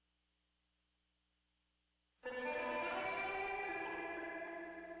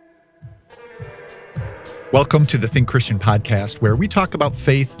Welcome to the Think Christian podcast, where we talk about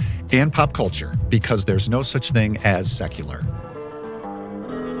faith and pop culture because there's no such thing as secular.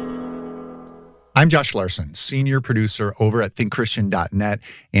 I'm Josh Larson, senior producer over at thinkchristian.net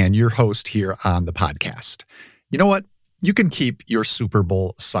and your host here on the podcast. You know what? You can keep your Super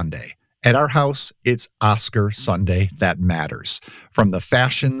Bowl Sunday. At our house, it's Oscar Sunday that matters. From the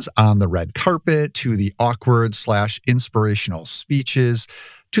fashions on the red carpet to the awkward/inspirational speeches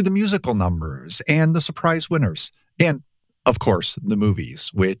to the musical numbers and the surprise winners. And, of course, the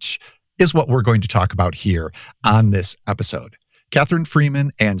movies, which is what we're going to talk about here on this episode. Catherine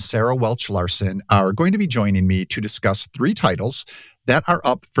Freeman and Sarah Welch Larson are going to be joining me to discuss three titles that are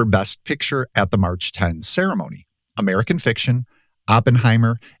up for Best Picture at the March 10 ceremony: American Fiction,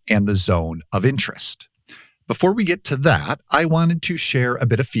 Oppenheimer, and The Zone of Interest. Before we get to that, I wanted to share a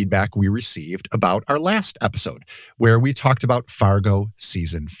bit of feedback we received about our last episode, where we talked about Fargo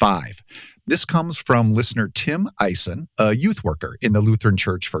Season 5. This comes from listener Tim Eisen, a youth worker in the Lutheran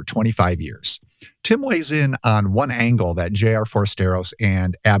Church for 25 years. Tim weighs in on one angle that J.R. Forasteros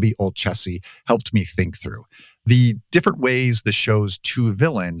and Abby Olcese helped me think through: the different ways the show's two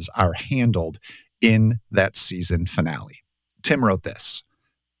villains are handled in that season finale. Tim wrote this: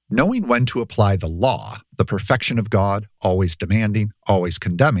 knowing when to apply the law, the perfection of God, always demanding, always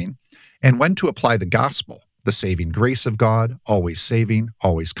condemning, and when to apply the gospel, the saving grace of God, always saving,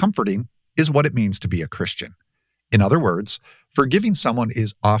 always comforting, is what it means to be a Christian. In other words, forgiving someone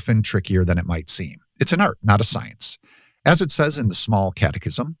is often trickier than it might seem. It's an art, not a science. As it says in the Small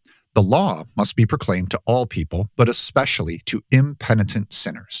Catechism, the law must be proclaimed to all people, but especially to impenitent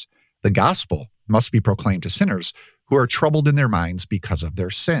sinners. The gospel must be proclaimed to sinners who are troubled in their minds because of their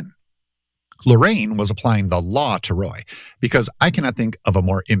sin. Lorraine was applying the law to Roy, because I cannot think of a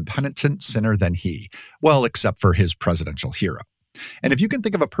more impenitent sinner than he, well, except for his presidential hero. And if you can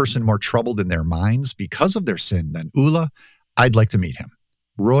think of a person more troubled in their minds because of their sin than Ula, I'd like to meet him.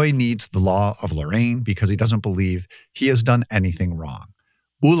 Roy needs the law of Lorraine because he doesn't believe he has done anything wrong.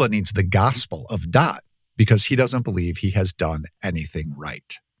 Ula needs the gospel of Dot because he doesn't believe he has done anything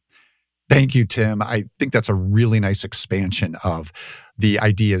right. Thank you, Tim. I think that's a really nice expansion of the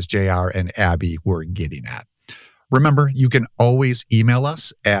ideas JR and Abby were getting at. Remember, you can always email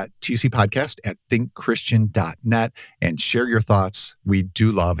us at tcpodcast@thinkchristian.net and share your thoughts. We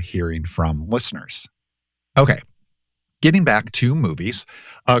do love hearing from listeners. Okay, getting back to movies,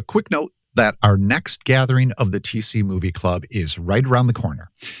 a quick note that our next gathering of the TC Movie Club is right around the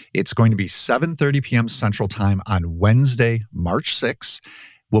corner. It's going to be 7:30 p.m. Central Time on Wednesday, March 6th.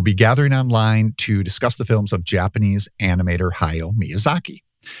 We'll be gathering online to discuss the films of Japanese animator Hayao Miyazaki.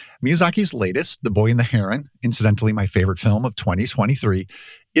 Miyazaki's latest, The Boy and the Heron, incidentally my favorite film of 2023,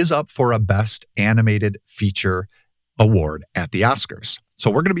 is up for a Best Animated Feature award at the Oscars. So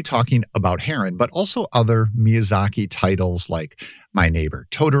we're going to be talking about Heron, but also other Miyazaki titles like My Neighbor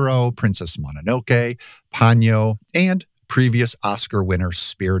Totoro, Princess Mononoke, Ponyo, and previous Oscar winner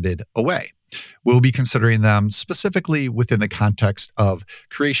Spirited Away. We'll be considering them specifically within the context of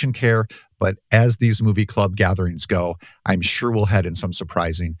creation care, but as these movie club gatherings go, I'm sure we'll head in some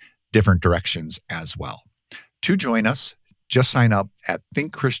surprising different directions as well. To join us, just sign up at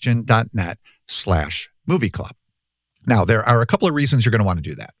thinkchristian.net/movie club. Now, there are a couple of reasons you're going to want to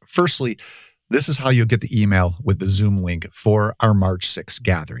do that. Firstly, this is how you'll get the email with the Zoom link for our March 6th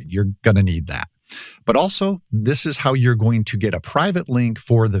gathering. You're going to need that. But also, this is how you're going to get a private link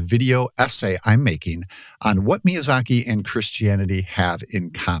for the video essay I'm making on what Miyazaki and Christianity have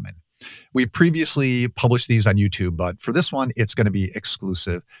in common. We've previously published these on YouTube, but for this one, it's going to be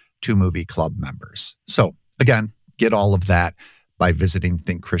exclusive to Movie Club members. So again, get all of that by visiting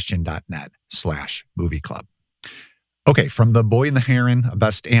thinkchristian.net/movie club. Okay, from The Boy and the Heron, a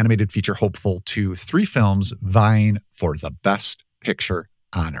Best Animated Feature hopeful, to three films vying for the Best Picture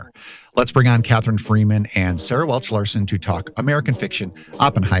honor. Let's bring on Catherine Freeman and Sarah Welch Larson to talk American Fiction,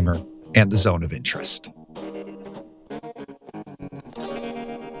 Oppenheimer, and The Zone of Interest.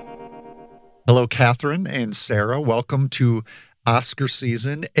 Hello, Catherine and Sarah. Welcome to Oscar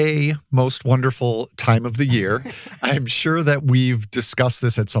season, a most wonderful time of the year. I'm sure that we've discussed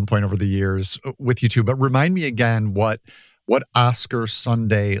this at some point over the years with you two, but remind me again what Oscar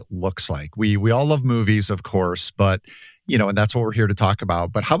Sunday looks like. We all love movies, of course, but and that's what we're here to talk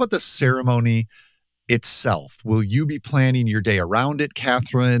about. But how about the ceremony itself? Will you be planning your day around it,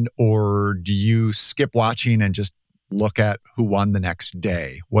 Catherine, or do you skip watching and just look at who won the next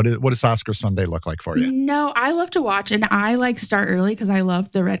day? What does Oscar Sunday look like for you? No, I love to watch, and I like start early because I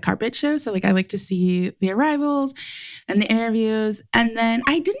love the red carpet show. So like I like to see the arrivals and the interviews. And then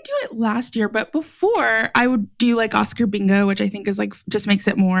I didn't do it last year, but before I would do like Oscar bingo, which I think is like just makes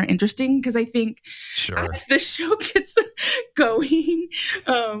it more interesting because I think as the show gets going,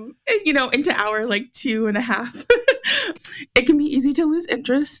 into hour like 2.5, it can be easy to lose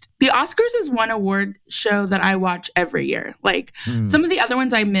interest. The Oscars is one award show that I watch every year. Like some of the other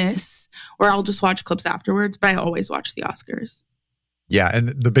ones I miss, or I'll just watch clips afterwards, but I always watch the Oscars. Yeah, and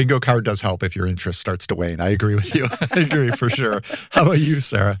the bingo card does help if your interest starts to wane. I agree with you. I agree for sure. How about you,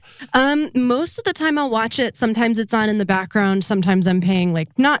 Sarah? Most of the time I'll watch it. Sometimes it's on in the background. Sometimes I'm paying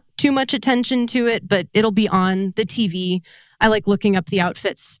like not too much attention to it, but it'll be on the TV. I like looking up the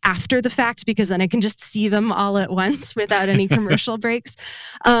outfits after the fact because then I can just see them all at once without any commercial breaks.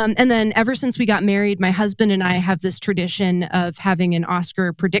 And then ever since we got married, my husband and I have this tradition of having an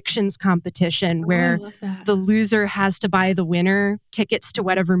Oscar predictions competition where the loser has to buy the winner tickets to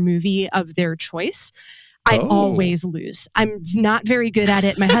whatever movie of their choice. I always lose. I'm not very good at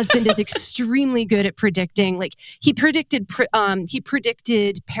it. My husband is extremely good at predicting. Like he predicted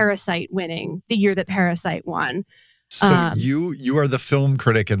Parasite winning the year that Parasite won. So you are the film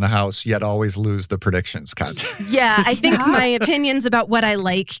critic in the house, yet always lose the predictions contest. Yeah, I think my opinions about what I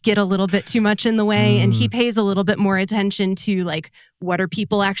like get a little bit too much in the way, and he pays a little bit more attention to like what are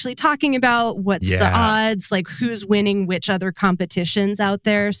people actually talking about, what's the odds, like who's winning which other competitions out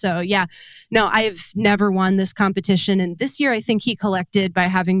there. So yeah, no, I've never won this competition, and this year I think he collected by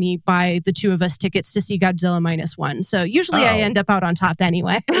having me buy the two of us tickets to see Godzilla -1. So usually I end up out on top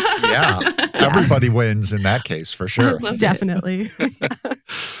anyway. Yeah. Everybody wins in that case, for sure. Definitely.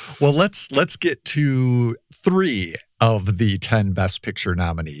 Well, let's get to 3 of the 10 Best Picture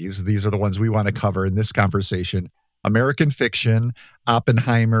nominees. These are the ones we want to cover in this conversation: American Fiction,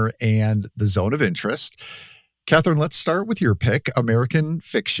 Oppenheimer, and The Zone of Interest. Catherine, let's start with your pick, American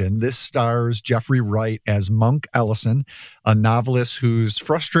Fiction. This stars Jeffrey Wright as Monk Ellison, a novelist who's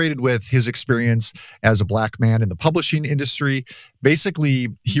frustrated with his experience as a Black man in the publishing industry. Basically,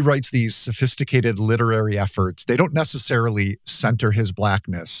 he writes these sophisticated literary efforts. They don't necessarily center his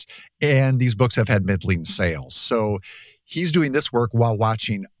Blackness, and these books have had middling sales. So he's doing this work while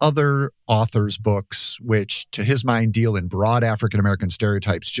watching other authors' books, which to his mind deal in broad African-American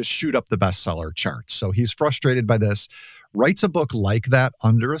stereotypes, just shoot up the bestseller charts. So he's frustrated by this, writes a book like that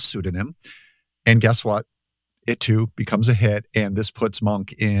under a pseudonym. And guess what? It too becomes a hit. And this puts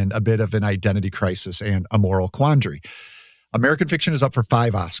Monk in a bit of an identity crisis and a moral quandary. American Fiction is up for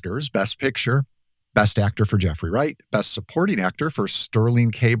 5 Oscars: Best Picture, Best Actor for Jeffrey Wright, Best Supporting Actor for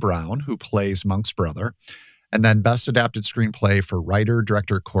Sterling K. Brown, who plays Monk's brother, and then Best Adapted Screenplay for writer,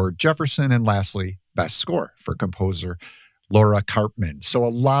 director Cord Jefferson, and lastly, Best Score for composer Laura Karpman. So a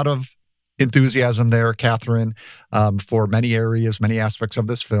lot of enthusiasm there, Catherine, for many areas, many aspects of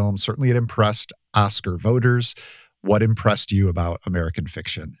this film. Certainly it impressed Oscar voters. What impressed you about American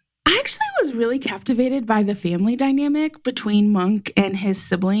Fiction? I actually was really captivated by the family dynamic between Monk and his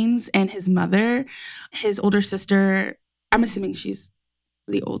siblings and his mother. His older sister, I'm assuming she's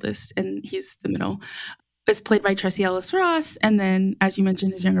the oldest and he's the middle, is played by Tracee Ellis Ross. And then, as you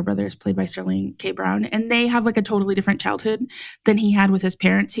mentioned, his younger brother is played by Sterling K. Brown. And they have like a totally different childhood than he had with his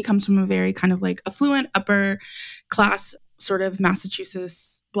parents. He comes from a very kind of like affluent, upper class sort of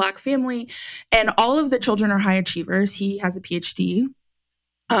Massachusetts Black family. And all of the children are high achievers. He has a PhD.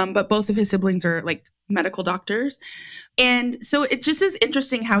 But both of his siblings are like medical doctors. And so it just is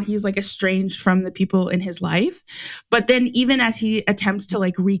interesting how he's like estranged from the people in his life. But then even as he attempts to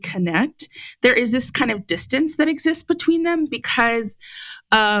like reconnect, there is this kind of distance that exists between them because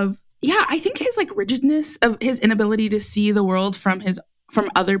of, I think his like rigidness of his inability to see the world from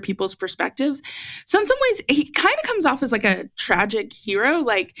other people's perspectives. So in some ways, he kind of comes off as like a tragic hero.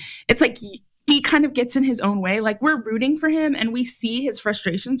 Like it's like he kind of gets in his own way. Like we're rooting for him and we see his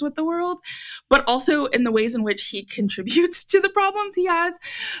frustrations with the world, but also in the ways in which he contributes to the problems he has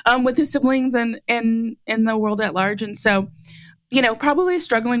with his siblings and in the world at large. And so, probably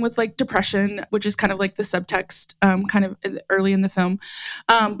struggling with like depression, which is kind of like the subtext kind of early in the film.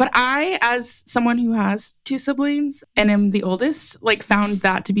 But I, as someone who has 2 siblings and am the oldest, like found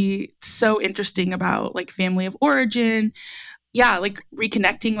that to be so interesting about like family of origin. Yeah, like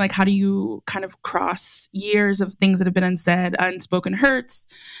reconnecting, like how do you kind of cross years of things that have been unsaid, unspoken hurts?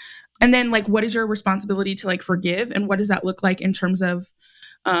 And then like, what is your responsibility to like forgive? And what does that look like in terms of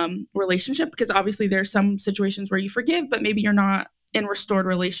relationship? Because obviously there's some situations where you forgive, but maybe you're not in restored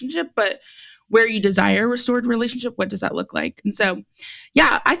relationship, but where you desire restored relationship, what does that look like? And so,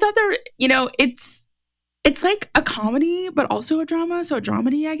 I thought there, It's like a comedy, but also a drama. So a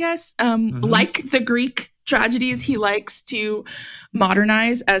dramedy, I guess. Like the Greek tragedies, he likes to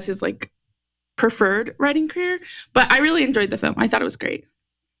modernize as his like preferred writing career. But I really enjoyed the film. I thought it was great.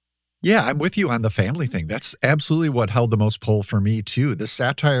 Yeah, I'm with you on the family thing. That's absolutely what held the most pull for me, too. The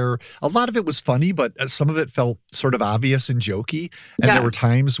satire, a lot of it was funny, but some of it felt sort of obvious and jokey. And there were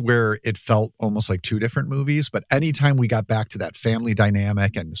times where it felt almost like two different movies. But anytime we got back to that family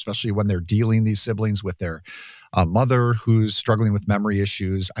dynamic, and especially when they're dealing these siblings with their mother who's struggling with memory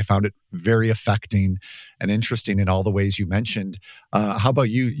issues, I found it very affecting and interesting in all the ways you mentioned. How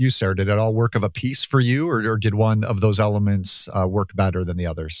about you, Sarah? Did it all work of a piece for you, or did one of those elements work better than the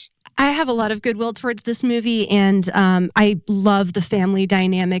others? I have a lot of goodwill towards this movie, and I love the family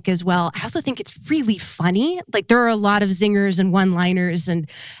dynamic as well. I also think it's really funny. Like, there are a lot of zingers and one-liners, and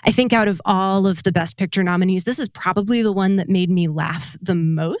I think out of all of the Best Picture nominees, this is probably the one that made me laugh the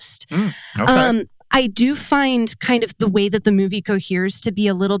most. Okay. I do find kind of the way that the movie coheres to be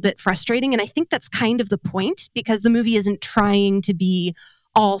a little bit frustrating, and I think that's kind of the point, because the movie isn't trying to be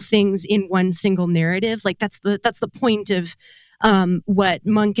all things in one single narrative. Like, that's the point of what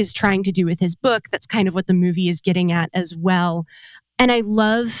Monk is trying to do with his book. That's kind of what the movie is getting at as well. And I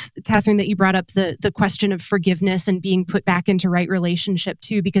love, Catherine, that you brought up the question of forgiveness and being put back into right relationship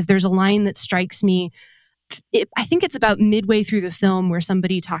too, because there's a line that strikes me. I think it's about midway through the film where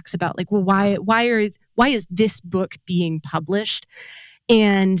somebody talks about like, well, why is this book being published?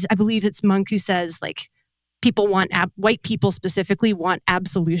 And I believe it's Monk who says like, people want white people specifically want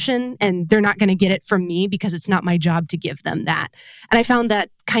absolution, and they're not going to get it from me because it's not my job to give them that. And I found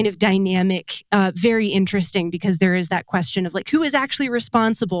that kind of dynamic very interesting, because there is that question of like, who is actually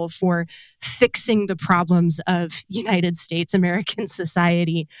responsible for fixing the problems of United States American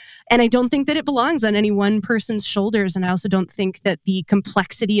society? And I don't think that it belongs on any one person's shoulders. And I also don't think that the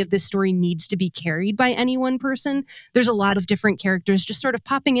complexity of this story needs to be carried by any one person. There's a lot of different characters just sort of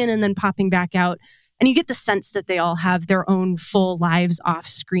popping in and then popping back out. And you get the sense that they all have their own full lives off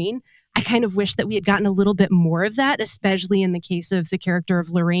screen. I kind of wish that we had gotten a little bit more of that, especially in the case of the character of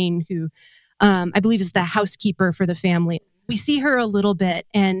Lorraine, who I believe is the housekeeper for the family. We see her a little bit,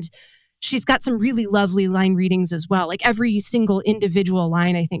 and she's got some really lovely line readings as well. Like, every single individual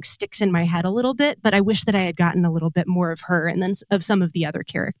line, I think, sticks in my head a little bit, but I wish that I had gotten a little bit more of her and then of some of the other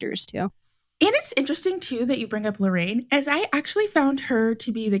characters too. And it's interesting, too, that you bring up Lorraine, as I actually found her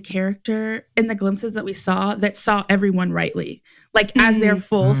to be the character in the glimpses that we saw that saw everyone rightly, like as their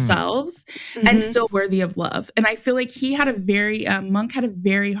full selves and still worthy of love. And I feel like he had Monk had a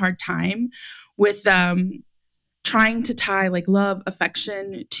very hard time with trying to tie like love,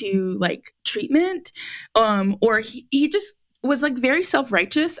 affection to like treatment. Or he just was like very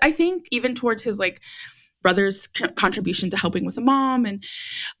self-righteous, I think, even towards his like brother's contribution to helping with a mom. And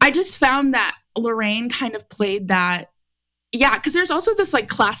I just found that Lorraine kind of played that. Yeah, because there's also this like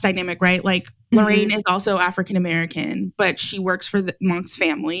class dynamic, right? Like Lorraine is also African-American, but she works for the Monk's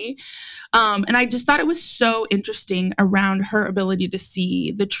family. And I just thought it was so interesting around her ability to see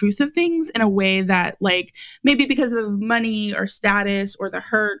the truth of things in a way that like maybe because of money or status or the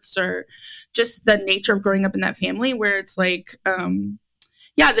hurts or just the nature of growing up in that family, where it's like,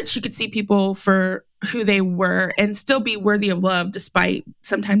 that she could see people for who they were and still be worthy of love despite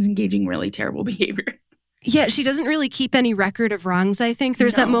sometimes engaging really terrible behavior. Yeah, she doesn't really keep any record of wrongs, I think.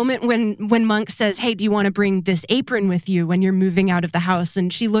 There's that moment when Monk says, hey, do you want to bring this apron with you when you're moving out of the house?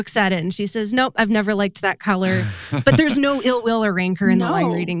 And she looks at it and she says, nope, I've never liked that color. But there's no ill will or rancor in the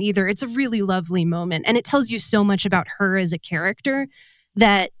line reading either. It's a really lovely moment. And it tells you so much about her as a character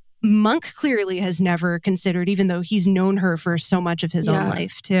that Monk clearly has never considered, even though he's known her for so much of his own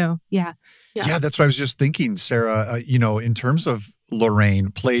life too. Yeah, that's what I was just thinking, Sarah. In terms of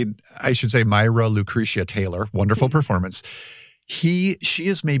Lorraine, played, I should say, Myra Lucretia Taylor, wonderful performance. She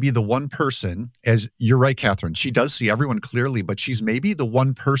is maybe the one person, as you're right, Catherine, she does see everyone clearly, but she's maybe the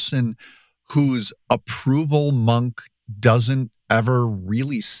one person whose approval Monk doesn't ever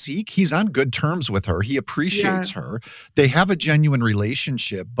really seek. He's on good terms with her. He appreciates her. They have a genuine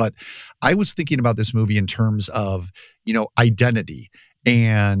relationship. But I was thinking about this movie in terms of, identity.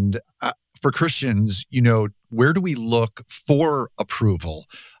 And for Christians, where do we look for approval?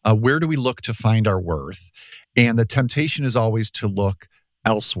 Where do we look to find our worth? And the temptation is always to look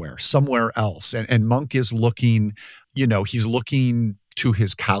elsewhere, somewhere else. And Monk is looking, he's looking to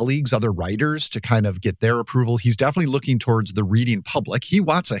his colleagues, other writers, to kind of get their approval. He's definitely looking towards the reading public. He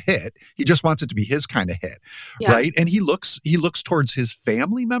wants a hit. He just wants it to be his kind of hit, right? And he looks towards his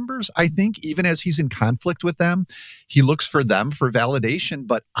family members, I think, even as he's in conflict with them. He looks for them for validation,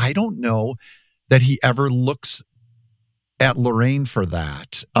 but I don't know that he ever looks at Lorraine for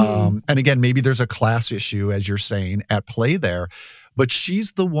that. And again, maybe there's a class issue, as you're saying, at play there, but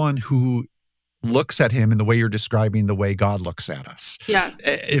she's the one who looks at him in the way you're describing the way God looks at us. Yeah.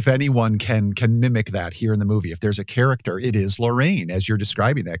 If anyone can mimic that here in the movie, if there's a character, it is Lorraine, as you're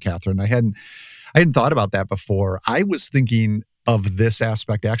describing that, Catherine. I hadn't thought about that before. I was thinking of this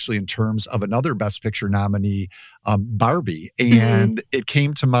aspect actually in terms of another Best Picture nominee, Barbie. And it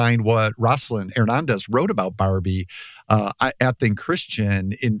came to mind what Rosalind Hernandez wrote about Barbie at Think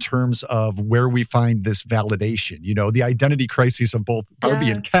Christian in terms of where we find this validation, the identity crisis of both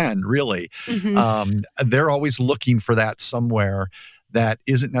Barbie and Ken, really. They're always looking for that somewhere that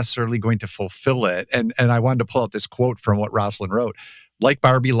isn't necessarily going to fulfill it. And I wanted to pull out this quote from what Rosalind wrote. Like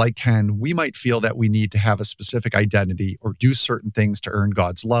Barbie, like Ken, we might feel that we need to have a specific identity or do certain things to earn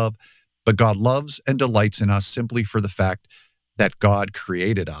God's love, but God loves and delights in us simply for the fact that God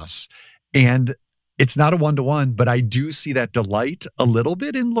created us. And it's not a one-to-one, but I do see that delight a little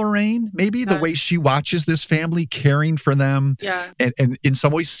bit in Lorraine, maybe the way she watches this family, caring for them, and in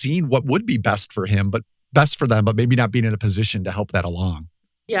some ways seeing what would be best for them, but maybe not being in a position to help that along.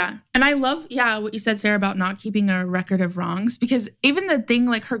 Yeah. And I love, what you said, Sarah, about not keeping a record of wrongs, because even the thing,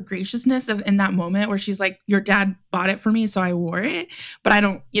 like her graciousness in that moment where she's like, your dad bought it for me, so I wore it, but I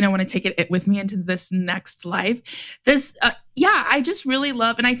don't, want to take it with me into this next life. I just really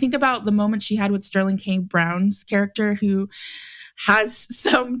love, and I think about the moment she had with Sterling K. Brown's character, who has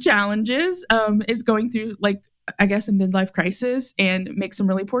some challenges, is going through a midlife crisis and make some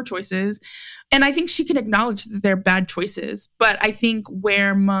really poor choices. And I think she can acknowledge that they're bad choices. But I think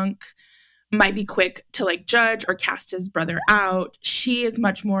where Monk might be quick to judge or cast his brother out, she is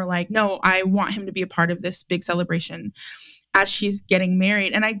much more like, no, I want him to be a part of this big celebration as she's getting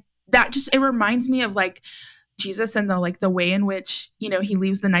married. And it reminds me of Jesus and the way in which, he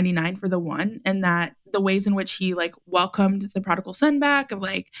leaves the 99 for the one, and that the ways in which he welcomed the prodigal son back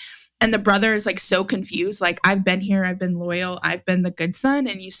and the brother is so confused. I've been here, I've been loyal, I've been the good son,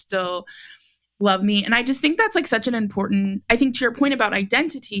 and you still love me. And I just think that's such an important, I think to your point about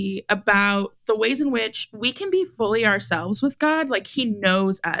identity, about the ways in which we can be fully ourselves with God. He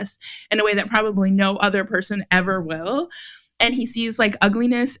knows us in a way that probably no other person ever will. And he sees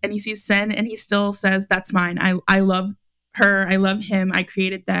ugliness and he sees sin and he still says, that's mine. I love her. I love him. I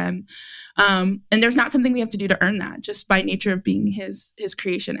created them. And there's not something we have to do to earn that, just by nature of being his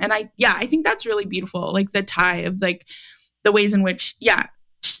creation. And I think that's really beautiful. The tie of the ways in which,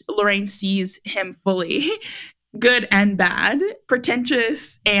 Lorraine sees him fully, good and bad,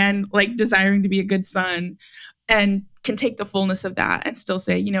 pretentious and desiring to be a good son, and can take the fullness of that and still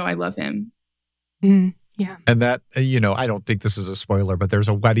say, I love him. Yeah. And that, I don't think this is a spoiler, but there's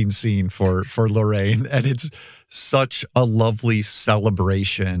a wedding scene for Lorraine, and it's such a lovely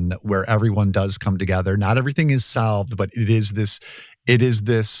celebration where everyone does come together. Not everything is solved, but it is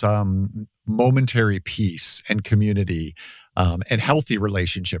this momentary peace and community, and healthy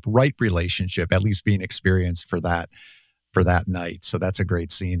relationship, right relationship, at least being experienced for that night. So that's a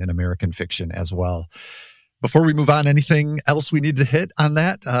great scene in American Fiction as well. Before we move on, anything else we need to hit on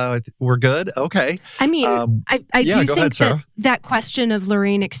that? We're good? Okay. I mean, I do think that question of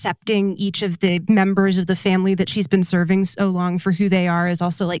Lorraine accepting each of the members of the family that she's been serving so long for who they are is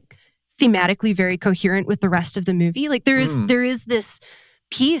also thematically very coherent with the rest of the movie. There is this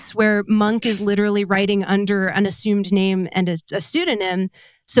piece where Monk is literally writing under an assumed name and a pseudonym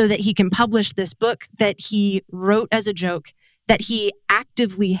so that he can publish this book that he wrote as a joke, that he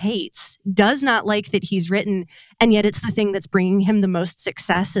actively hates, does not like that he's written, and yet it's the thing that's bringing him the most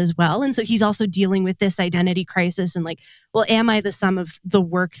success as well. And so he's also dealing with this identity crisis and am I the sum of the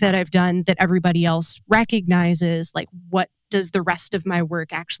work that I've done that everybody else recognizes? What does the rest of my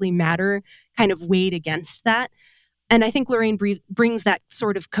work actually matter? Kind of weighed against that. And I think Lorraine brings that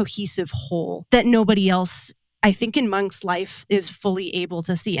sort of cohesive whole that nobody else, I think, in Monk's life is fully able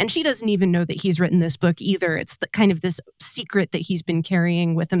to see. And she doesn't even know that he's written this book either. It's kind of this secret that he's been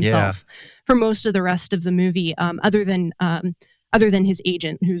carrying with himself for most of the rest of the movie, other than his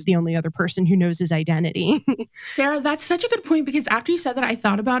agent, who's the only other person who knows his identity. Sarah, that's such a good point, because after you said that, I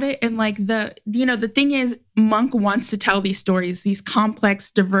thought about it. And the thing is, Monk wants to tell these stories, these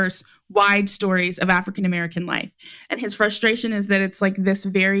complex, diverse, wide stories of African-American life. And his frustration is that it's this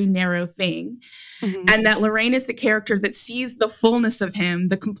very narrow thing. Mm-hmm. And that Lorraine is the character that sees the fullness of him,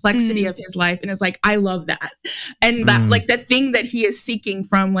 the complexity of his life, and is I love that. And that the thing that he is seeking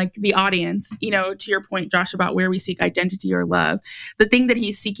from the audience, to your point, Josh, about where we seek identity or love, the thing that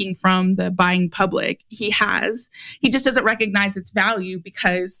he's seeking from the buying public, he just doesn't recognize its value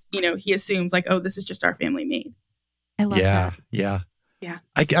because, he assumes oh, this is just our family made. I love that. Yeah. Yeah.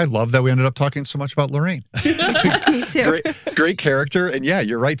 I love that we ended up talking so much about Lorraine. Me too. Great character. And yeah,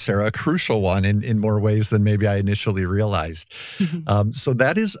 you're right, Sarah, a crucial one in more ways than maybe I initially realized. So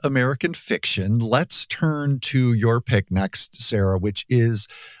that is American Fiction. Let's turn to your pick next, Sarah, which is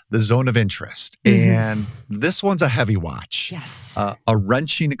The Zone of Interest. And this one's a heavy watch. Yes. A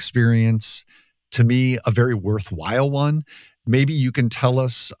wrenching experience. To me, a very worthwhile one. Maybe you can tell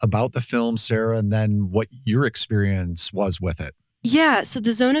us about the film, Sarah, and then what your experience was with it. Yeah, so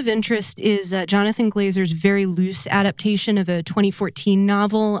The Zone of Interest is Jonathan Glazer's very loose adaptation of a 2014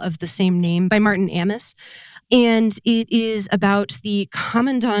 novel of the same name by Martin Amis. And it is about the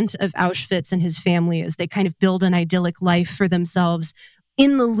commandant of Auschwitz and his family as they kind of build an idyllic life for themselves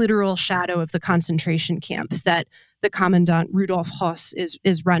in the literal shadow of the concentration camp that the commandant Rudolf Höss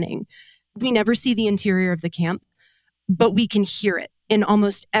is running. We never see the interior of the camp, but we can hear it in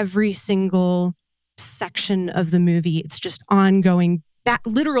almost every single section of the movie. It's just ongoing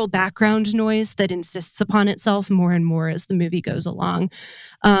literal background noise that insists upon itself more and more as the movie goes along.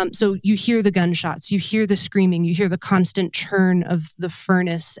 So you hear the gunshots, you hear the screaming, you hear the constant churn of the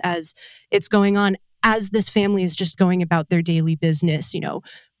furnace as it's going on, as this family is just going about their daily business,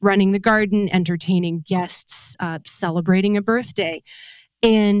 running the garden, entertaining guests, celebrating a birthday.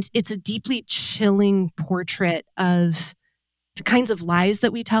 And it's a deeply chilling portrait of the kinds of lies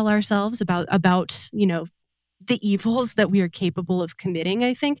that we tell ourselves about the evils that we are capable of committing,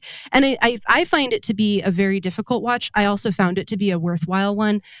 I think. And I find it to be a very difficult watch. I also found it to be a worthwhile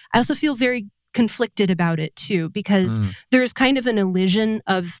one. I also feel very conflicted about it too, because there's kind of an illusion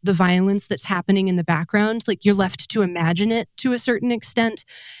of the violence that's happening in the background. Like, you're left to imagine it to a certain extent.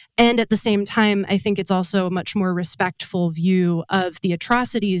 And at the same time, I think it's also a much more respectful view of the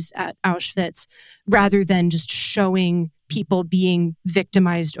atrocities at Auschwitz rather than just showing people being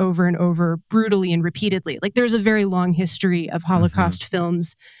victimized over and over brutally and repeatedly. Like, there's a very long history of Holocaust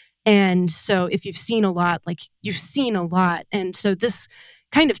films. And so if you've seen a lot, you've seen a lot. And so this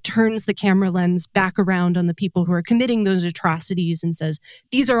kind of turns the camera lens back around on the people who are committing those atrocities and says,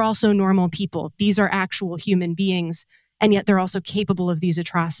 these are also normal people. These are actual human beings. And yet they're also capable of these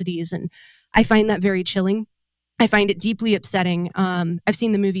atrocities. And I find that very chilling. I find it deeply upsetting. I've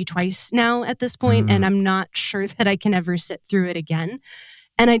seen the movie twice now at this point, and I'm not sure that I can ever sit through it again.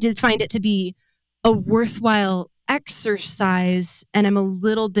 And I did find it to be a worthwhile exercise, and I'm a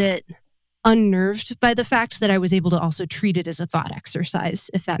little bit unnerved by the fact that I was able to also treat it as a thought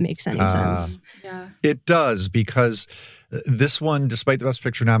exercise, if that makes any sense. Yeah. It does, because this one, despite the Best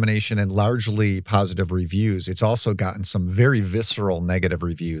Picture nomination and largely positive reviews, it's also gotten some very visceral negative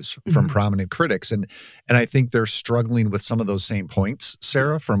reviews from prominent critics. And I think they're struggling with some of those same points,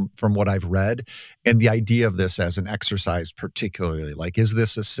 Sarah, from what I've read. And the idea of this as an exercise particularly, like, is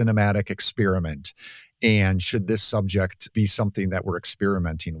this a cinematic experiment? And should this subject be something that we're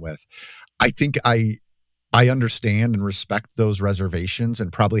experimenting with? I think I understand and respect those reservations,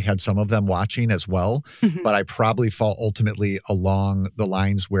 and probably had some of them watching as well. But I probably fall ultimately along the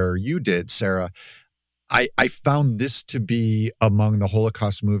lines where you did, Sarah. I found this to be, among the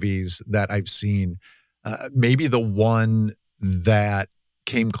Holocaust movies that I've seen, maybe the one that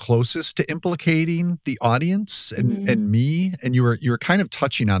came closest to implicating the audience and me. And you were kind of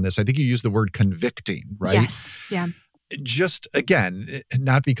touching on this. I think you used the word convicting, right? Yes. Yeah. Just, again,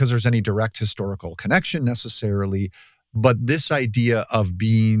 not because there's any direct historical connection necessarily, but this idea of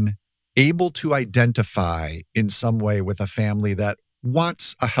being able to identify in some way with a family that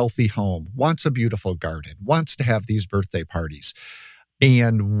wants a healthy home, wants a beautiful garden, wants to have these birthday parties.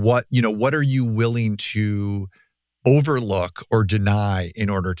 And what are you willing to overlook or deny in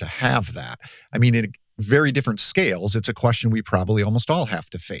order to have that? I mean, in very different scales, it's a question we probably almost all have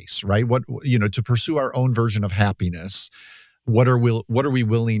to face, right? What, to pursue our own version of happiness, what are we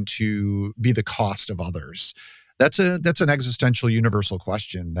willing to be the cost of others? That's an existential universal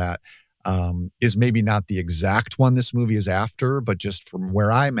question that is maybe not the exact one this movie is after, but just from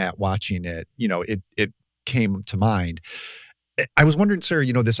where I'm at watching it, it came to mind. I was wondering, Sarah,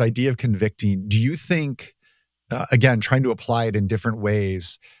 this idea of convicting, do you think, again, trying to apply it in different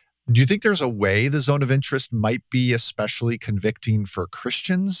ways, do you think there's a way The Zone of Interest might be especially convicting for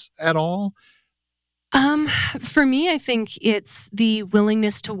Christians at all? For me, I think it's the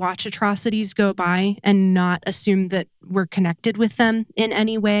willingness to watch atrocities go by and not assume that we're connected with them in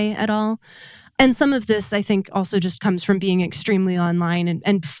any way at all. And some of this, I think, also just comes from being extremely online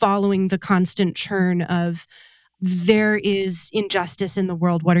and following the constant churn of, there is injustice in the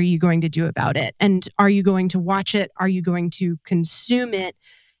world. What are you going to do about it? And are you going to watch it? Are you going to consume it?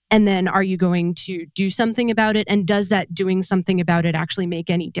 And then are you going to do something about it? And does that doing something about it actually make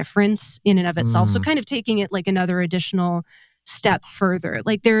any difference in and of itself? So kind of taking it like another additional step further.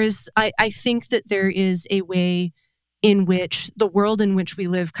 Like I think that there is a way in which the world in which we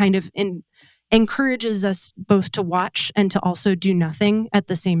live kind of encourages us both to watch and to also do nothing at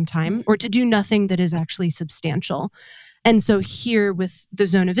the same time, or to do nothing that is actually substantial. And so here with the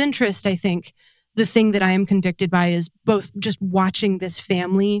Zone of Interest, I think the thing that I am convicted by is both just watching this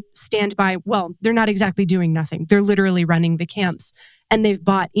family stand by. Well, they're not exactly doing nothing. They're literally running the camps, and they've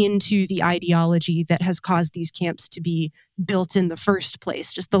bought into the ideology that has caused these camps to be built in the first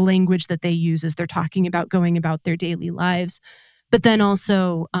place, just the language that they use as they're talking about going about their daily lives. But then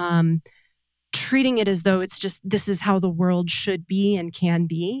also treating it as though it's just, this is how the world should be and can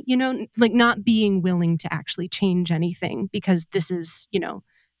be, like not being willing to actually change anything because this is,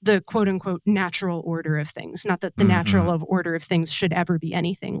 the quote unquote natural order of things. Not that the natural order of things should ever be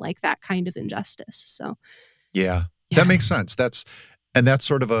anything like that kind of injustice. So, yeah. That makes sense. That's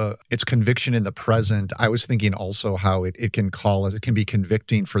sort of it's conviction in the present. I was thinking also how it can be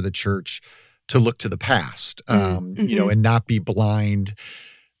convicting for the church to look to the past, and not be blind.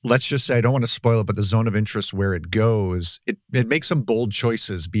 Let's just say, I don't want to spoil it, but the Zone of Interest, where it goes, it makes some bold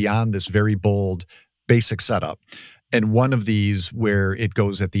choices beyond this very bold basic setup. And one of these, where it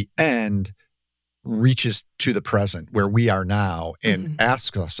goes at the end, reaches to the present, where we are now, and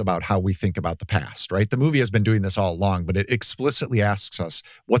asks us about how we think about the past, right? The movie has been doing this all along, but it explicitly asks us,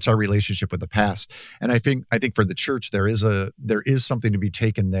 what's our relationship with the past? And I think for the church, there is something to be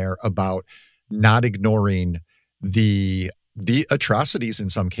taken there about not ignoring the atrocities in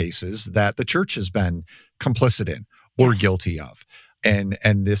some cases that the church has been complicit in or guilty of.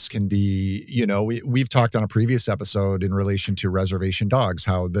 And this can be, we've talked on a previous episode in relation to reservation dogs,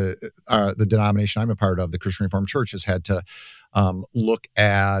 how the denomination I'm a part of, the Christian Reformed Church, has had to look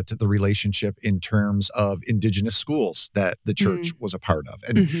at the relationship in terms of indigenous schools that the church was a part of.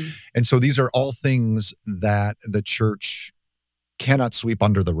 And so these are all things that the church cannot sweep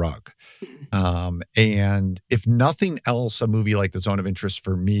under the rug. And if nothing else, a movie like The Zone of Interest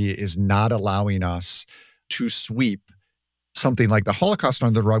for me is not allowing us to sweep something like the Holocaust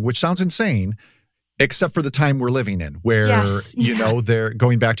under the rug, which sounds insane, except for the time we're living in, where, they're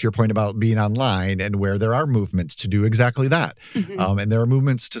going back to your point about being online, and where there are movements to do exactly that. And there are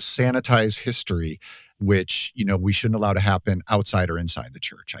movements to sanitize history, which, we shouldn't allow to happen outside or inside the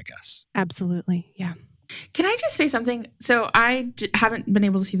church, I guess. Absolutely. Yeah. Can I just say something? So I haven't been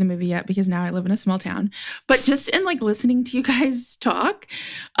able to see the movie yet because now I live in a small town. But just in listening to you guys talk,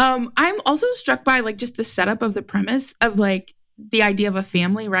 I'm also struck by just the setup of the premise of the idea of a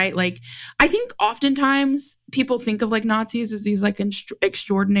family, right? I think oftentimes people think of Nazis as these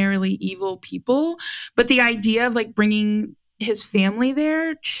extraordinarily evil people, but the idea of bringing his family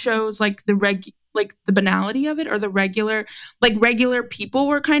there shows the banality of it, or the regular people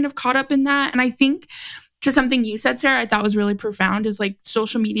were kind of caught up in that. And I think, to something you said, Sarah, I thought was really profound, is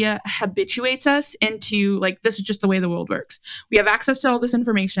social media habituates us into this is just the way the world works. We have access to all this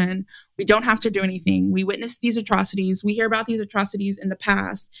information. We don't have to do anything. We witness these atrocities. We hear about these atrocities in the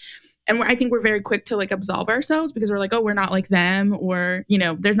past. And I think we're very quick to absolve ourselves because we're oh, we're not like them, or,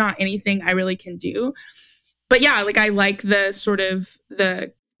 there's not anything I really can do. But yeah, I like the sort of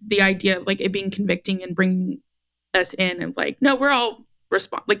the idea of it being convicting and bringing us in, and no, we're all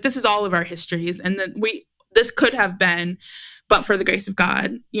this is all of our histories, and then this could have been, but for the grace of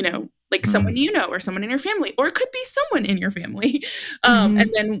God, someone or someone in your family, or it could be someone in your family.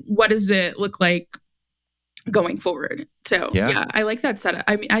 And then what does it look like going forward? So yeah, I like that setup.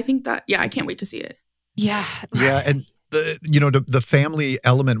 I mean, I think that, I can't wait to see it. Yeah. Yeah. And the family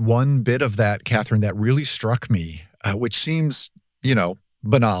element, one bit of that, Catherine, that really struck me, which seems,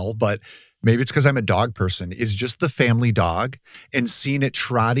 banal, but maybe it's because I'm a dog person, is just the family dog, and seeing it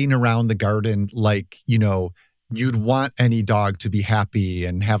trotting around the garden you'd want any dog to be happy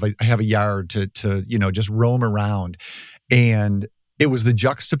and have a yard to just roam around. And it was the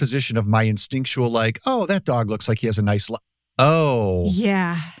juxtaposition of my instinctual oh, that dog looks like he has a nice oh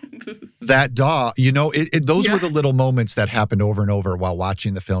yeah, that dog, those were the little moments that happened over and over while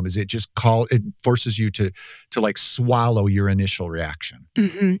watching the film. Is it forces you to swallow your initial reaction.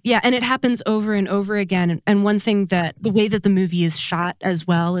 Yeah, and it happens over and over again. And one thing, that the way that the movie is shot as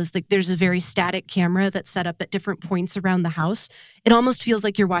well, is there's a very static camera that's set up at different points around the house. It almost feels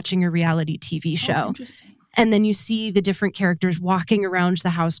like you're watching a reality TV show. Oh, interesting. And then you see the different characters walking around the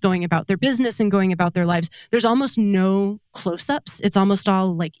house, going about their business and going about their lives. There's almost no close-ups. It's almost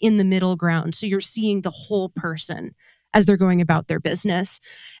all in the middle ground. So you're seeing the whole person as they're going about their business.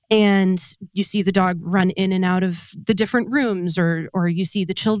 And you see the dog run in and out of the different rooms, or you see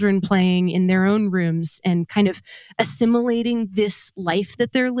the children playing in their own rooms and kind of assimilating this life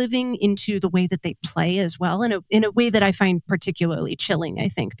that they're living into the way that they play as well, in a way that I find particularly chilling, I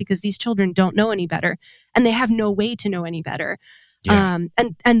think, because these children don't know any better and they have no way to know any better. Yeah.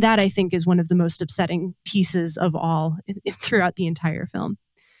 And that, I think, is one of the most upsetting pieces of all throughout the entire film.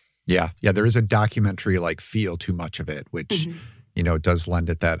 Yeah. There is a documentary-like feel to much of it, which, does lend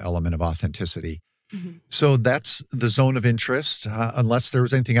it that element of authenticity. Mm-hmm. So that's the zone of interest. Unless there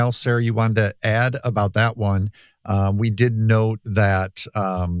was anything else, Sarah, you wanted to add about that one. We did note that,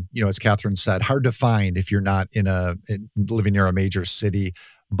 as Catherine said, hard to find if you're not living near a major city.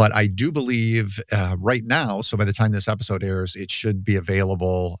 But I do believe right now, so by the time this episode airs, it should be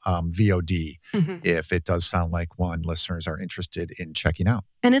available VOD, if it does sound like one listeners are interested in checking out.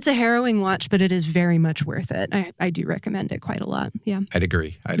 And it's a harrowing watch, but it is very much worth it. I do recommend it quite a lot. Yeah. I'd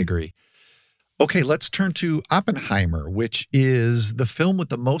agree. Okay, let's turn to Oppenheimer, which is the film with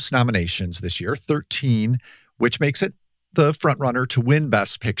the most nominations this year, 13, which makes it the frontrunner to win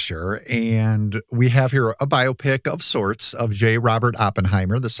Best Picture. And we have here a biopic of sorts of J. Robert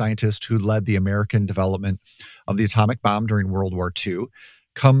Oppenheimer, the scientist who led the American development of the atomic bomb during World War II.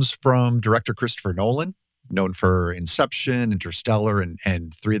 Comes from director Christopher Nolan, known for Inception, Interstellar,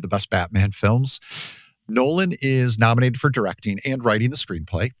 and 3 of the best Batman films. Nolan is nominated for directing and writing the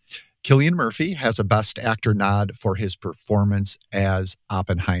screenplay. Cillian Murphy has a Best Actor nod for his performance as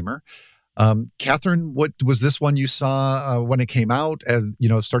Oppenheimer. Catherine, what was this one you saw when it came out, as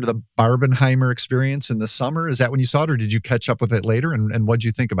started the Barbenheimer experience in the summer? Is that when you saw it, or did you catch up with it later? And what did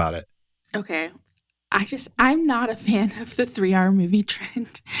you think about it? Okay. I'm not a fan of the 3-hour movie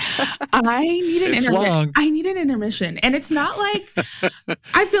trend. I need an intermission. I need an intermission. And it's not like,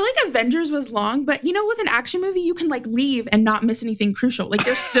 I feel like Avengers was long, but with an action movie, you can leave and not miss anything crucial.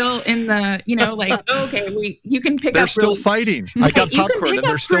 They're still in the, you can pick up. They're still fighting. I got popcorn and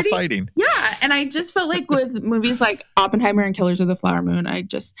they're still fighting. Yeah. And I just felt like with movies like Oppenheimer and Killers of the Flower Moon, I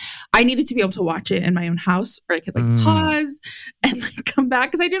needed to be able to watch it in my own house, or I could pause and come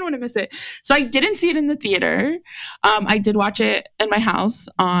back because I didn't want to miss it. So I didn't see it in the theater. I did watch it in my house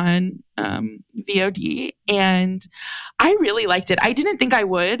on VOD, and I really liked it. I didn't think I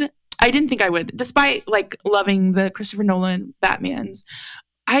would, despite loving the Christopher Nolan Batmans.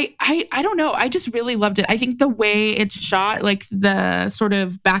 I don't know. I just really loved it. I think the way it's shot, the sort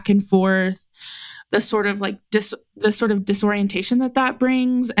of back and forth, the sort of the sort of disorientation that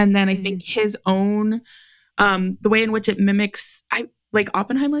brings, and then I think his own the way in which it mimics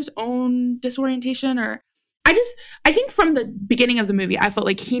Oppenheimer's own disorientation. Or I think from the beginning of the movie, I felt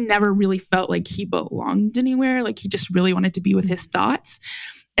like he never really felt like he belonged anywhere. He just really wanted to be with his thoughts.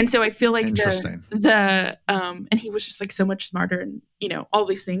 And so I feel like and he was just so much smarter and, all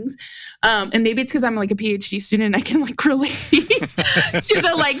these things. And maybe it's because I'm a PhD student and I can relate to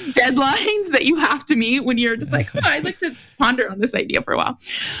the deadlines that you have to meet when you're just I'd like to ponder on this idea for a while.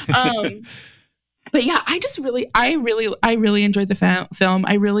 But yeah, I really enjoyed the film.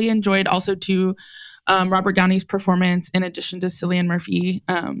 I really enjoyed also too Robert Downey's performance in addition to Cillian Murphy.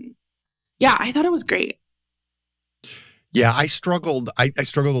 I thought it was great. Yeah, I struggled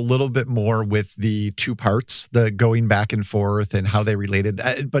a little bit more with the 2 parts, the going back and forth and how they related.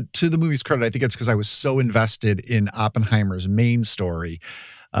 But to the movie's credit, I think it's because I was so invested in Oppenheimer's main story.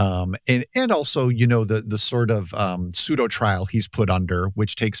 And also, the sort of pseudo trial he's put under,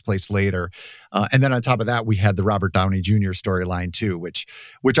 which takes place later. And then on top of that, we had the Robert Downey Jr. storyline too, which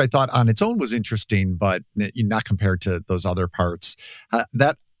I thought on its own was interesting, but not compared to those other parts.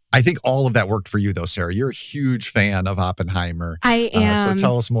 I think all of that worked for you though, Sarah. You're a huge fan of Oppenheimer. I am. So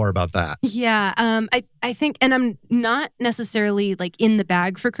tell us more about that. Yeah. I think, and I'm not necessarily in the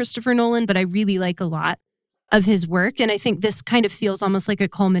bag for Christopher Nolan, but I really like a lot of his work. And I think this kind of feels almost like a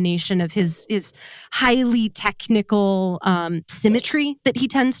culmination of his highly technical symmetry that he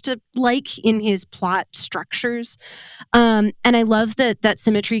tends to like in his plot structures. And I love that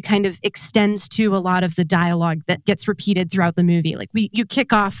symmetry kind of extends to a lot of the dialogue that gets repeated throughout the movie. You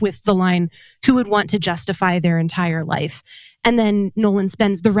kick off with the line, "Who would want to justify their entire life?" And then Nolan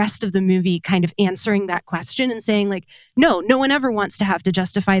spends the rest of the movie kind of answering that question and saying no one ever wants to have to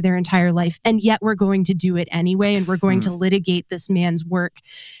justify their entire life. And yet we're going to do it anyway. And we're going to litigate this man's work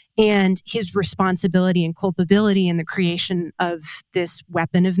and his responsibility and culpability in the creation of this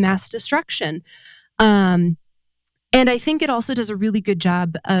weapon of mass destruction. And I think it also does a really good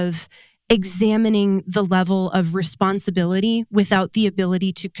job of examining the level of responsibility without the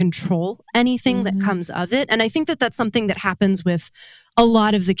ability to control anything that comes of it. And I think that that's something that happens with a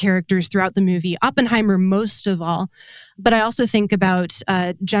lot of the characters throughout the movie, Oppenheimer most of all. But I also think about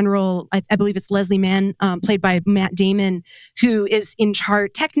General, I believe it's Leslie Mann, played by Matt Damon, who is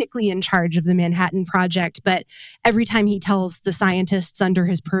technically in charge of the Manhattan Project. But every time he tells the scientists under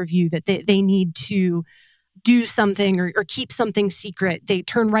his purview that they need to do something or keep something secret, they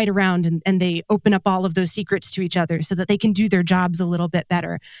turn right around and they open up all of those secrets to each other so that they can do their jobs a little bit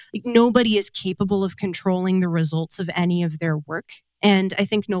better. Like, nobody is capable of controlling the results of any of their work. And I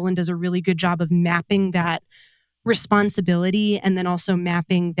think Nolan does a really good job of mapping that responsibility and then also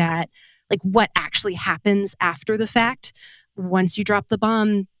mapping that, like, what actually happens after the fact. Once you drop the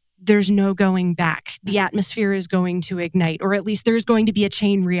bomb, there's no going back. The atmosphere is going to ignite, or at least there's going to be a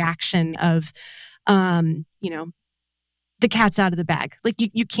chain reaction of the cat's out of the bag. Like,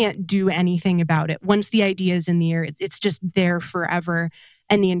 you can't do anything about it. Once the idea is in the air, it's just there forever,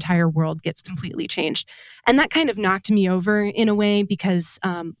 and the entire world gets completely changed. And that kind of knocked me over in a way because,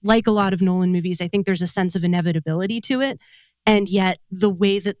 like a lot of Nolan movies, I think there's a sense of inevitability to it. And yet the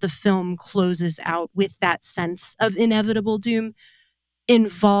way that the film closes out with that sense of inevitable doom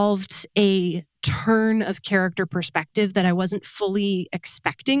involved a turn of character perspective that I wasn't fully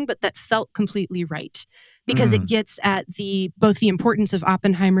expecting, but that felt completely right. Because it gets at both the importance of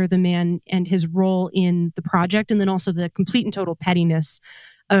Oppenheimer, the man, and his role in the project, and then also the complete and total pettiness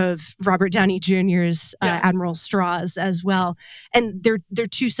of Robert Downey Jr.'s Admiral Strauss as well. And they're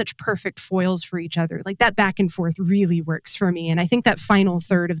two such perfect foils for each other. Like, that back and forth really works for me. And I think that final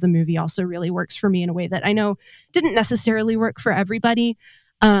third of the movie also really works for me in a way that I know didn't necessarily work for everybody.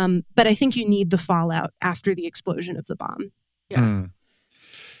 But I think you need the fallout after the explosion of the bomb. Yeah.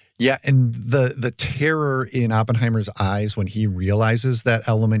 Yeah, and the terror in Oppenheimer's eyes when he realizes that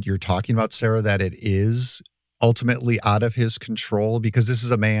element you're talking about, Sarah, that it is ultimately out of his control, because this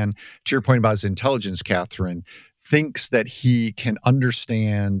is a man, to your point about his intelligence, Catherine, thinks that he can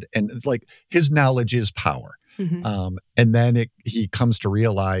understand, and like, his knowledge is power. And then he comes to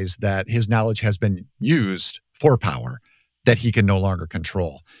realize that his knowledge has been used for power that he can no longer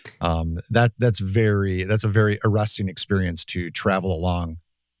control. That's a very arresting experience to travel along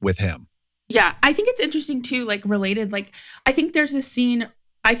with him. Yeah, I think it's interesting too, like, related. Like, I think there's this scene,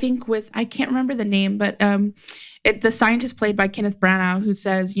 I think with, I can't remember the name, but the scientist played by Kenneth Branagh, who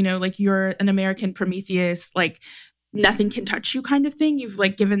says, like, you're an American Prometheus, like, nothing can touch you kind of thing. You've,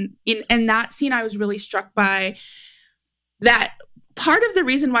 like, given, in that scene, I was really struck by that. Part of the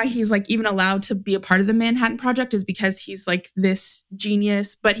reason why he's, like, even allowed to be a part of the Manhattan Project is because he's, like, this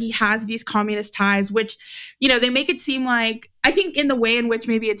genius, but he has these communist ties, which, they make it seem like, I think in the way in which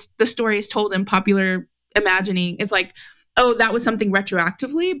maybe the story is told in popular imagining, is like, oh, that was something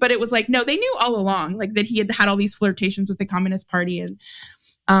retroactively. But it was like, no, they knew all along, like, that he had all these flirtations with the Communist Party and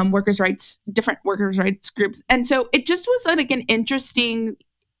different workers' rights groups. And so it just was, like, an interesting,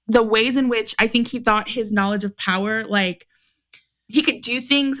 the ways in which I think he thought his knowledge of power, like, he could do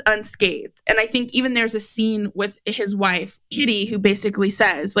things unscathed. And I think even there's a scene with his wife, Kitty, who basically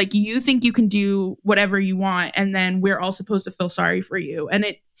says, like, you think you can do whatever you want, and then we're all supposed to feel sorry for you. And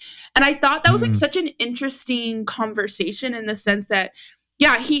I thought that was, like, such an interesting conversation, in the sense that,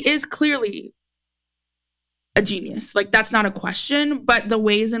 yeah, he is clearly a genius. Like, that's not a question, but the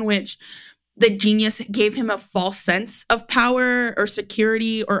ways in which the genius gave him a false sense of power or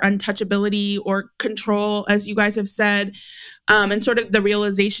security or untouchability or control, as you guys have said, and sort of the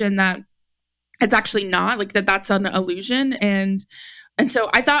realization that it's actually not, like, that's an illusion. And so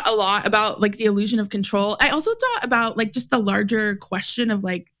I thought a lot about, like, the illusion of control. I also thought about, like, just the larger question of,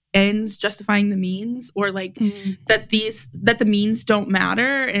 like, ends justifying the means, or, like, that the means don't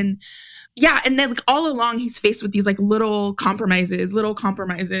matter. And yeah, and then, like, all along he's faced with these, like, little compromises,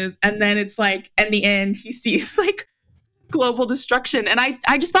 and then it's like, in the end he sees, like, global destruction. And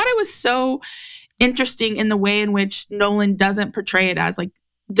I just thought it was so interesting in the way in which Nolan doesn't portray it as, like,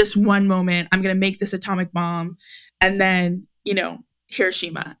 this one moment, I'm gonna make this atomic bomb, and then,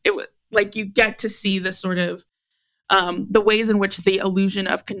 Hiroshima. It was like, you get to see the sort of the ways in which the illusion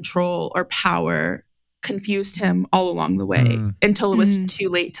of control or power confused him all along the way, until it was too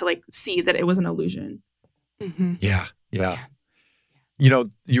late to, like, see that it was an illusion. Yeah.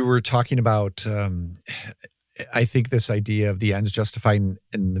 You were talking about, I think, this idea of the ends justifying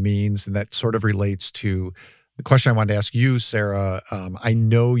in the means, and that sort of relates to the question I wanted to ask you, Sarah. I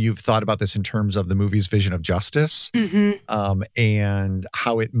know you've thought about this in terms of the movie's vision of justice, and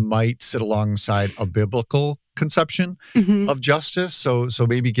how it might sit alongside a biblical conception Mhm. of justice. So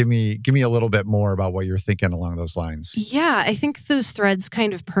maybe give me a little bit more about what you're thinking along those lines. Yeah, I think those threads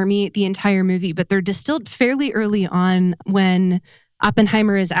kind of permeate the entire movie, but they're distilled fairly early on when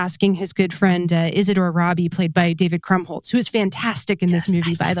Oppenheimer is asking his good friend Isidore Rabi, played by David Krumholtz, who is fantastic in this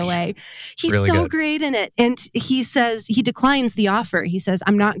movie, by the way. He's Really so good. great in it. And he says, he declines the offer. He says,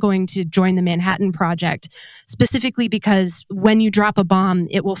 I'm not going to join the Manhattan Project, specifically because when you drop a bomb,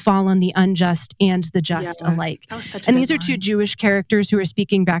 it will fall on the unjust and the just alike. That was such a And good these are two line. Jewish characters who are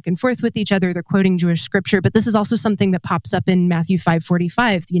speaking back and forth with each other. They're quoting Jewish scripture, but this is also something that pops up in Matthew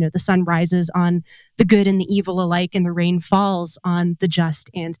 5:45. You know, the sun rises on the good and the evil alike, and the rain falls on the just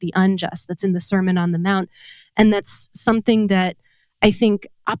and the unjust. That's in the Sermon on the Mount. And that's something that I think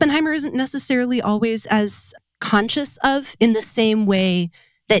Oppenheimer isn't necessarily always as conscious of in the same way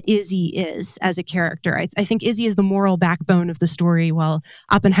that Izzy is as a character. I think Izzy is the moral backbone of the story, while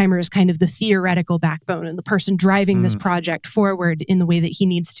Oppenheimer is kind of the theoretical backbone and the person driving this project forward in the way that he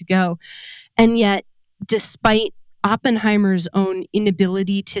needs to go. And yet, despite Oppenheimer's own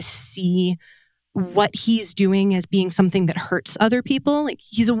inability to see what he's doing as being something that hurts other people, like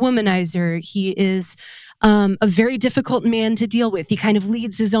he's a womanizer, he is a very difficult man to deal with. He kind of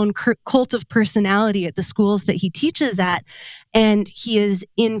leads his own cult of personality at the schools that he teaches at, and he is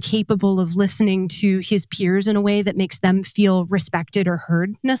incapable of listening to his peers in a way that makes them feel respected or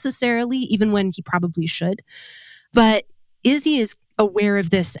heard necessarily, even when he probably should. But Izzy is aware of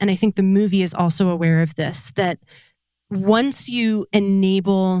this, and I think the movie is also aware of this, that once you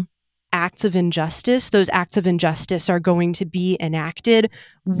enable acts of injustice, those acts of injustice are going to be enacted,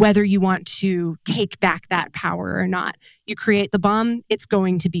 whether you want to take back that power or not. You create the bomb, it's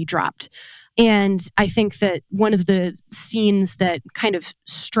going to be dropped. And I think that one of the scenes that kind of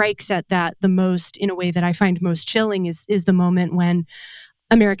strikes at that the most in a way that I find most chilling is the moment when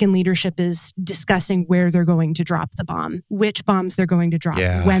American leadership is discussing where they're going to drop the bomb, which bombs they're going to drop,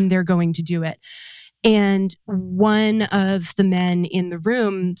 when they're going to do it. And one of the men in the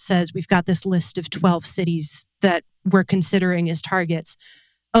room says, we've got this list of 12 cities that we're considering as targets.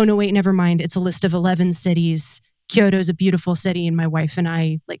 Oh, no, wait, never mind. It's a list of 11 cities. Kyoto's a beautiful city, and my wife and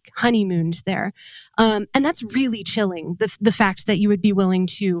I honeymooned there. And that's really chilling. The fact that you would be willing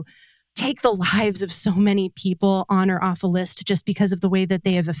to take the lives of so many people on or off a list just because of the way that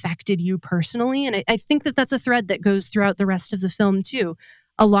they have affected you personally. And I think that that's a thread that goes throughout the rest of the film, too.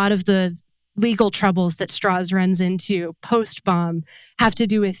 A lot of the legal troubles that Strauss runs into post-bomb have to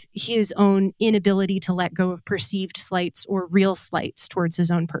do with his own inability to let go of perceived slights or real slights towards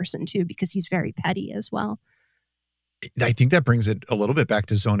his own person, too, because he's very petty as well. I think that brings it a little bit back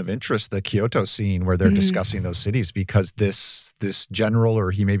to Zone of Interest, the Kyoto scene where they're discussing those cities, because this general,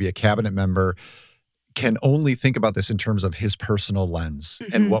 or he may be a cabinet member, can only think about this in terms of his personal lens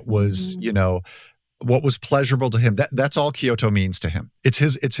and what was, what was pleasurable to him. That's all Kyoto means to him. It's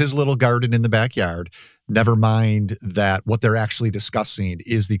his little garden in the backyard. Never mind that what they're actually discussing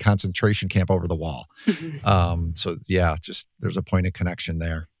is the concentration camp over the wall. So yeah, just there's a point of connection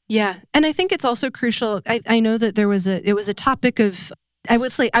there. Yeah. And I think it's also crucial. I know that it was a topic of, I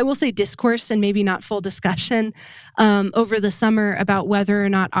will say discourse and maybe not full discussion over the summer about whether or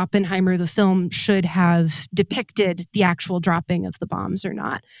not Oppenheimer, the film, should have depicted the actual dropping of the bombs or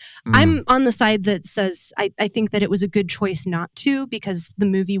not. I'm on the side that says I think that it was a good choice not to, because the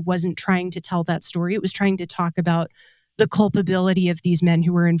movie wasn't trying to tell that story. It was trying to talk about the culpability of these men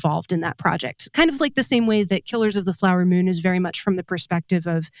who were involved in that project. Kind of like the same way that Killers of the Flower Moon is very much from the perspective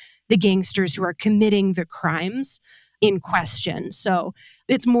of the gangsters who are committing the crimes in question. So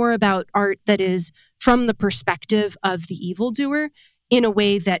it's more about art that is from the perspective of the evildoer in a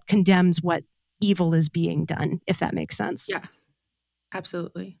way that condemns what evil is being done, if that makes sense. Yeah,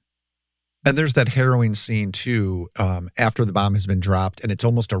 absolutely. And there's that harrowing scene, too, after the bomb has been dropped, and it's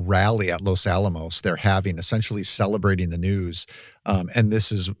almost a rally at Los Alamos they're having, essentially celebrating the news. And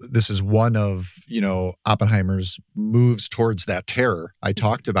this is one of, Oppenheimer's moves towards that terror I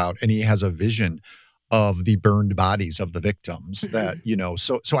talked about. And he has a vision of the burned bodies of the victims that,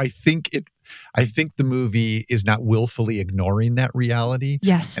 so I think the movie is not willfully ignoring that reality.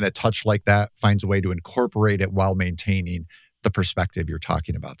 Yes. And a touch like that finds a way to incorporate it while maintaining the perspective you're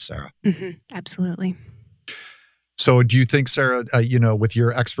talking about, Sarah. Absolutely. So do you think, Sarah, with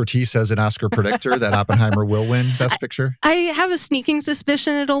your expertise as an Oscar predictor, that Oppenheimer will win Best Picture? I have a sneaking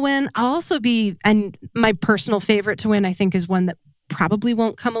suspicion it'll win. I'll also and my personal favorite to win, I think, is one that probably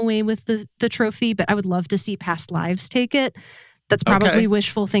won't come away with the trophy, but I would love to see Past Lives take it. That's probably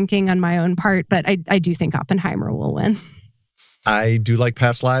wishful thinking on my own part, but I do think Oppenheimer will win. I do like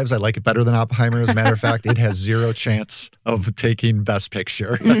Past Lives. I like it better than Oppenheimer. As a matter of fact, it has zero chance of taking Best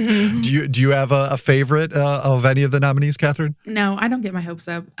Picture. Mm-hmm. Do you have a favorite of any of the nominees, Catherine? No, I don't get my hopes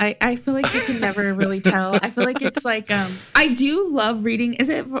up. I feel like you can never really tell. I feel like it's like, I do love reading.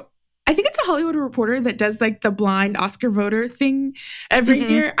 I think it's a Hollywood Reporter that does like the blind Oscar voter thing every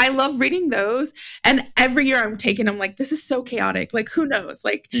year. I love reading those. And every year I'm like, this is so chaotic. Like, who knows?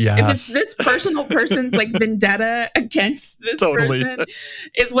 Like, if it's this person's like vendetta against this person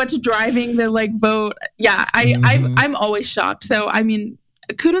is what's driving the like vote. Yeah, I'm always shocked. So, I mean,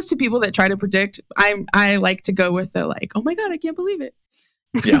 kudos to people that try to predict. I like to go with the like, oh my God, I can't believe it.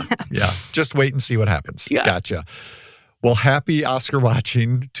 Yeah. Just wait and see what happens. Yeah. Gotcha. Well, happy Oscar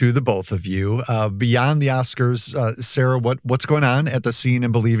watching to the both of you. Beyond the Oscars, Sarah, what's going on at the Seeing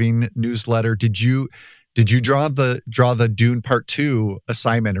and Believing newsletter? Did you draw the Dune Part 2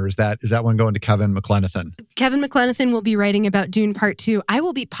 assignment, or is that one going to Kevin McLenithan? Kevin McLenithan will be writing about Dune Part 2. I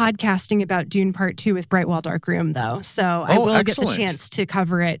will be podcasting about Dune Part 2 with Bright Wall Dark Room, though. So I will get the chance to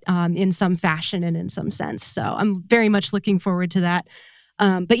cover it in some fashion and in some sense. So I'm very much looking forward to that.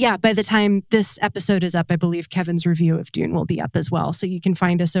 But yeah, by the time this episode is up, I believe Kevin's review of Dune will be up as well. So you can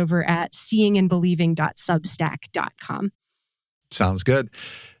find us over at seeingandbelieving.substack.com. Sounds good.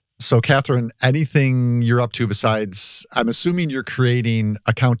 So Catherine, anything you're up to besides, I'm assuming you're creating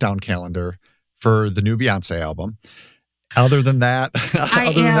a countdown calendar for the new Beyonce album. Other than that,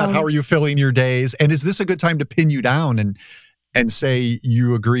 how are you filling your days? And is this a good time to pin you down and say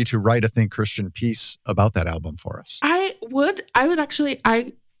you agree to write a Think Christian piece about that album for us? I would actually,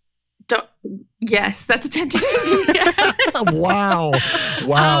 yes, that's a tentative yes. Wow.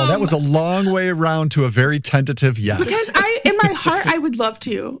 That was a long way around to a very tentative yes. Because in my heart, I would love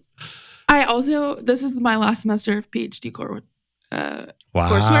to. This is my last semester of PhD coursework.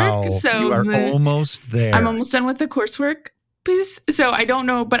 So you are almost there. I'm almost done with the coursework piece. So I don't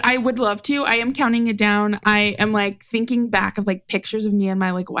know, but I would love to. I am counting it down. I am like thinking back of like pictures of me in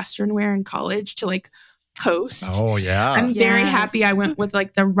my like Western wear in college to like post. Oh yeah. I'm very happy I went with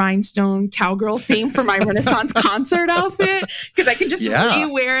like the rhinestone cowgirl theme for my Renaissance concert outfit because I can just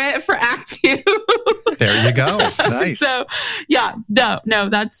re-wear it for Act 2. There you go. Nice. So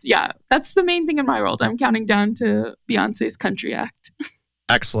that's the main thing in my world. I'm counting down to Beyonce's Country Act.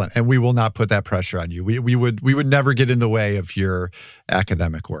 Excellent. And we will not put that pressure on you. We would never get in the way of your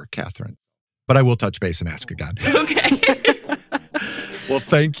academic work, Catherine. But I will touch base and ask again. Okay. Well,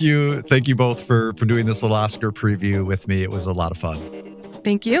 thank you. Thank you both for doing this little Oscar preview with me. It was a lot of fun.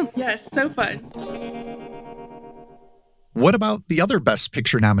 Thank you. Yes, so fun. What about the other Best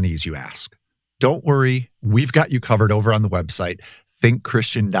Picture nominees, you ask? Don't worry. We've got you covered over on the website,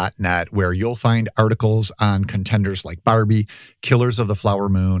 thinkchristian.net, where you'll find articles on contenders like Barbie, Killers of the Flower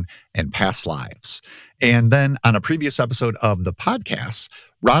Moon, and Past Lives. And then on a previous episode of the podcast,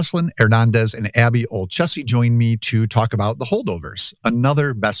 Rosalind Hernandez and Abby Olcese joined me to talk about The Holdovers,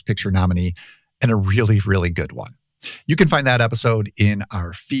 another Best Picture nominee, and a really, really good one. You can find that episode in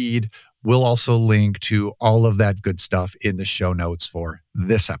our feed. We'll also link to all of that good stuff in the show notes for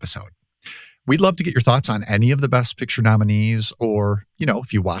this episode. We'd love to get your thoughts on any of the Best Picture nominees, or,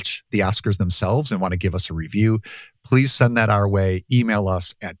 if you watch the Oscars themselves and want to give us a review, please send that our way. Email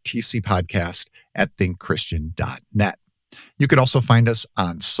us at tcpodcast@thinkchristian.net. You can also find us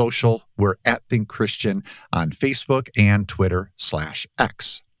on social. We're at Think Christian on Facebook and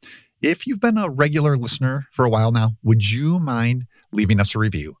Twitter/X. If you've been a regular listener for a while now, would you mind leaving us a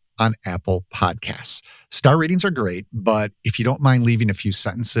review on Apple Podcasts? Star ratings are great, but if you don't mind leaving a few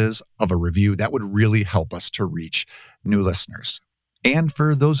sentences of a review, that would really help us to reach new listeners. And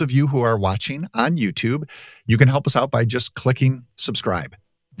for those of you who are watching on YouTube, you can help us out by just clicking subscribe.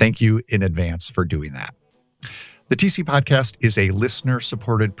 Thank you in advance for doing that. The TC Podcast is a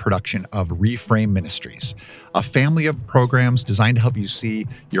listener-supported production of Reframe Ministries, a family of programs designed to help you see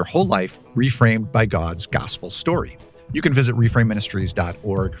your whole life reframed by God's gospel story. You can visit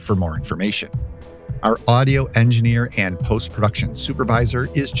reframeministries.org for more information. Our audio engineer and post-production supervisor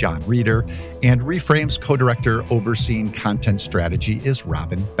is John Reeder, and Reframe's co-director overseeing content strategy is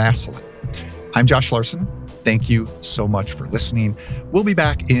Robin Basselin. I'm Josh Larson. Thank you so much for listening. We'll be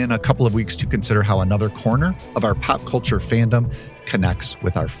back in a couple of weeks to consider how another corner of our pop culture fandom connects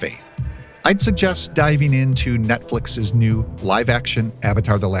with our faith. I'd suggest diving into Netflix's new live-action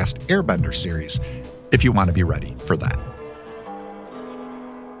Avatar: The Last Airbender series if you want to be ready for that.